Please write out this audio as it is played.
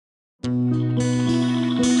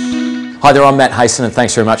Hi there, I'm Matt Hayson and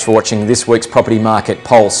thanks very much for watching this week's Property Market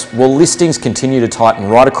Pulse. Well, listings continue to tighten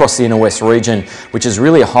right across the inner west region, which is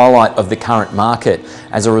really a highlight of the current market.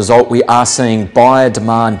 As a result, we are seeing buyer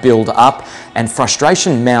demand build up and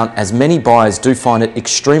frustration mount as many buyers do find it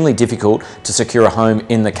extremely difficult to secure a home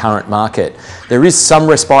in the current market. There is some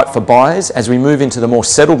respite for buyers. As we move into the more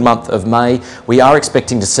settled month of May, we are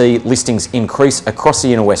expecting to see listings increase across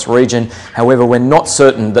the inner west region. However, we're not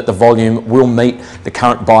certain that the volume will meet the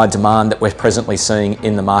current buyer demand that we're presently seeing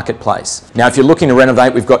in the marketplace. Now, if you're looking to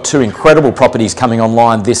renovate, we've got two incredible properties coming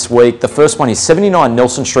online this week. The first one is 79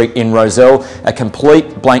 Nelson Street in Rozelle, a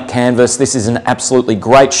complete blank canvas. This is an absolutely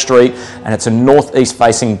great street and it's a northeast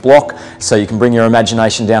facing block, so you can bring your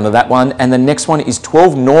imagination down to that one. And the next one is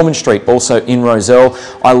 12 Norman Street, also in Rozelle.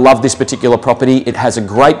 I love this particular property. It has a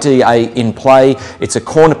great DA in play. It's a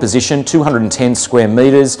corner position, 210 square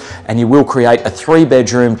metres, and you will create a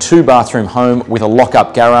 3-bedroom, 2-bathroom home with a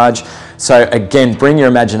lock-up garage. So again, bring your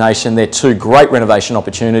imagination. They're two great renovation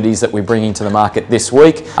opportunities that we're bringing to the market this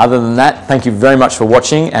week. Other than that, thank you very much for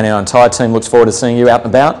watching, and our entire team looks forward to seeing you out and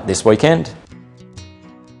about this weekend.